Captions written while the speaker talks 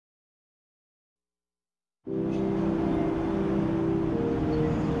Hey,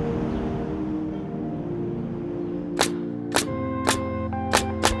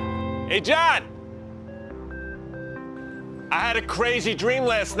 John! I had a crazy dream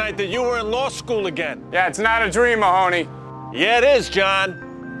last night that you were in law school again. Yeah, it's not a dream, Mahoney. Yeah, it is,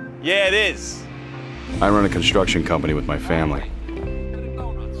 John. Yeah, it is. I run a construction company with my family.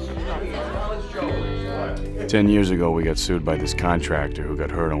 10 years ago, we got sued by this contractor who got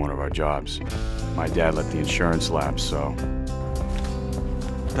hurt on one of our jobs. My dad let the insurance lapse, so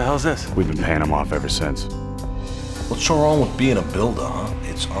What the hell's this? we've been paying him off ever since. What's so wrong with being a builder, huh?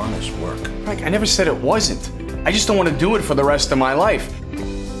 It's honest work. Frank, I never said it wasn't. I just don't want to do it for the rest of my life.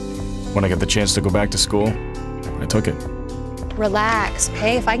 When I got the chance to go back to school, I took it. Relax,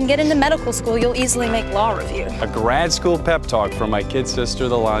 Pay. If I can get into medical school, you'll easily make law review. A grad school pep talk from my kid sister,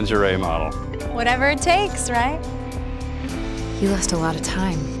 the lingerie model. Whatever it takes, right? You lost a lot of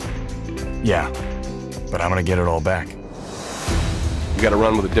time. Yeah, but I'm gonna get it all back. You gotta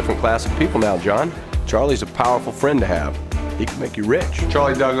run with a different class of people now, John. Charlie's a powerful friend to have. He can make you rich.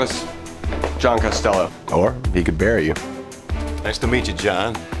 Charlie Douglas, John Costello. Or he could bury you. Nice to meet you,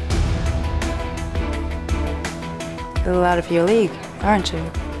 John. A little out of your league, aren't you?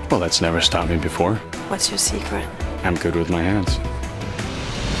 Well, that's never stopped me before. What's your secret? I'm good with my hands.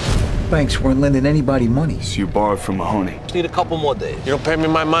 Banks weren't lending anybody money. So you borrowed from Mahoney. Just need a couple more days. You don't pay me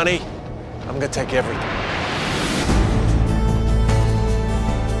my money, I'm gonna take everything.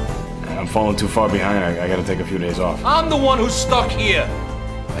 I'm falling too far behind. I gotta take a few days off. I'm the one who's stuck here.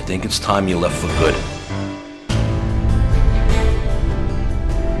 I think it's time you left for good.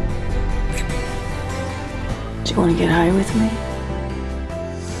 Do you want to get high with me?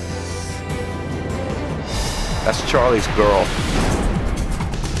 That's Charlie's girl.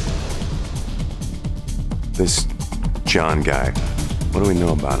 This John guy, what do we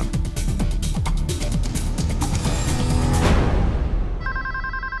know about him?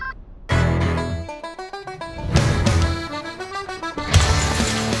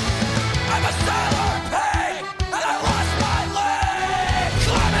 I'm a sailor, Pay, and I lost my leg.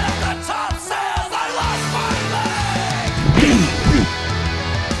 Climbing up the top sails, I lost my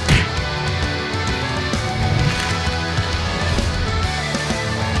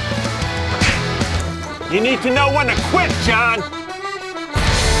You need to know when to quit, John!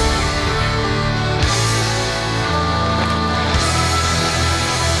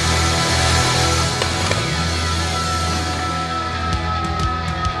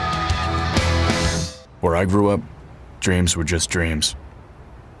 Where I grew up, dreams were just dreams.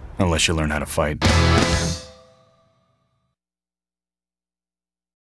 Unless you learn how to fight.